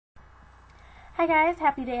Hi guys,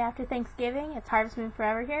 happy day after Thanksgiving. It's Harvest Moon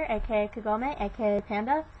Forever here, aka Kagome, aka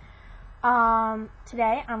Panda.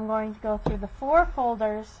 Today I'm going to go through the 4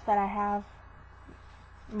 folders that I have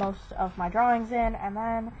most of my drawings in, and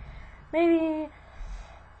then maybe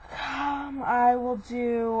I will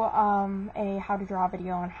do a how to draw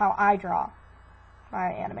video on how I draw my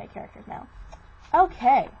anime characters now.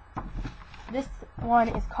 Okay, this one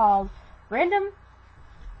is called Random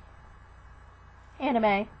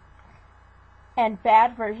Anime and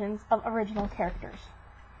Bad Versions of Original Characters.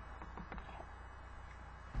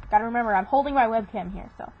 Gotta remember, I'm holding my webcam here,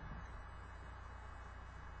 so.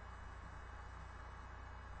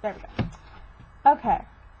 There we go. Okay.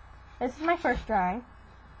 This is my first drawing.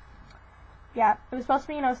 Yeah, it was supposed to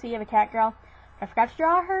be an OC of a cat girl. I forgot to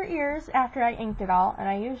draw her ears after I inked it all, and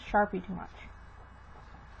I used Sharpie too much.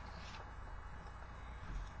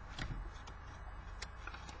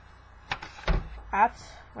 That's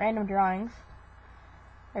random drawings.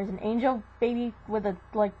 There's an angel baby with a,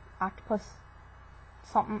 octopus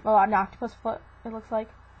something. Oh, an octopus foot, it looks like.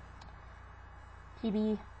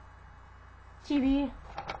 TB.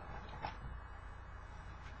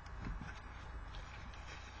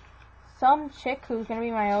 Some chick who's gonna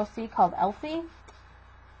be my OC called Elsie.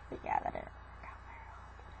 But yeah, that didn't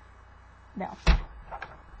work out. No.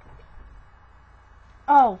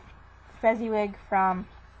 Oh, Fezziwig from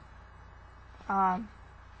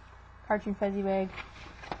Cartoon Fezziwig.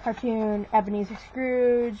 Cartoon Ebenezer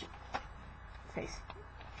Scrooge. Face.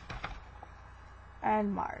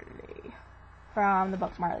 And Marley from the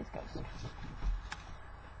book Marley's Ghost.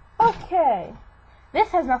 Okay. This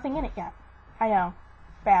has nothing in it yet. I know.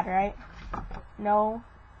 Bad, right? No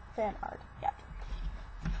fan art yet.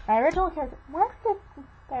 My original character.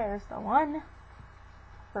 There's the one.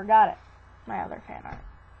 Forgot it. My other fan art.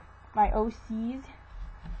 My OCs.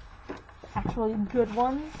 Actually good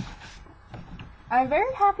ones. I'm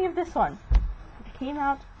very happy with this one. It came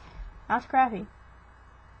out not crappy.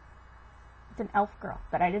 It's an elf girl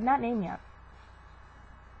that I did not name yet.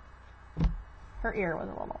 Her ear was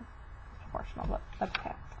a little proportional, but that's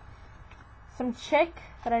okay. Some chick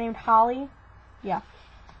that I named Holly. Yeah.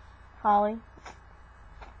 Holly.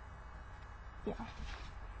 Yeah.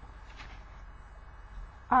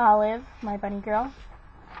 Olive, my bunny girl.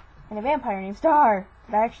 And a vampire named Star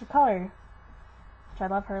that I actually colored. Which I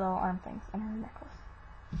love her little arm things and her necklace.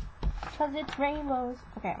 Because it's rainbows.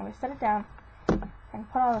 Okay, I'm going to set it down. I can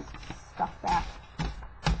put all this stuff back.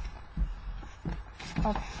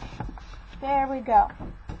 Okay. There we go.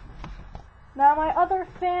 Now my other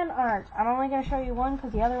fan art. I'm only going to show you one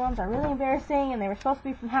because the other ones are really embarrassing and they were supposed to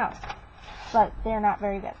be from House. But they're not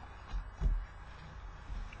very good.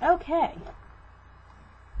 Okay.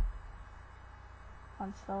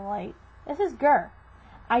 Onto the light. This is Gur.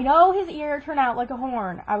 I know his ear turned out like a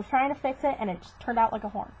horn. I was trying to fix it and it just turned out like a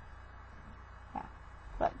horn. Yeah.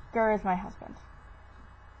 But Gur is my husband.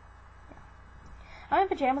 Yeah. I'm in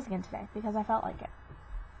pajamas again today because I felt like it.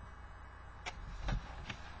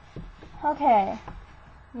 Okay.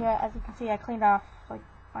 Yeah, as you can see, I cleaned off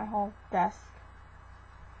my whole desk.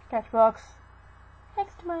 Sketchbooks.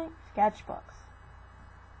 Next to my sketchbooks.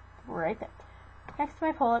 Right there. Next to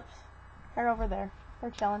my pull-ups. They're over there.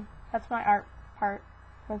 They're chilling. That's my art part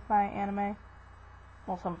with my anime.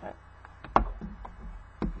 Well, some of it.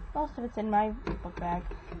 Most of it's in my book bag.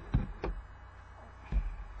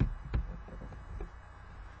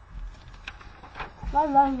 La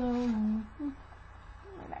la la. My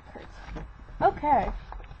neck hurts. Okay.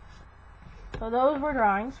 So those were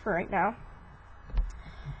drawings for right now.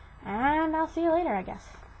 And I'll see you later, I guess.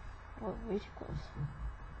 Well, way too close.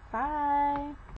 Bye.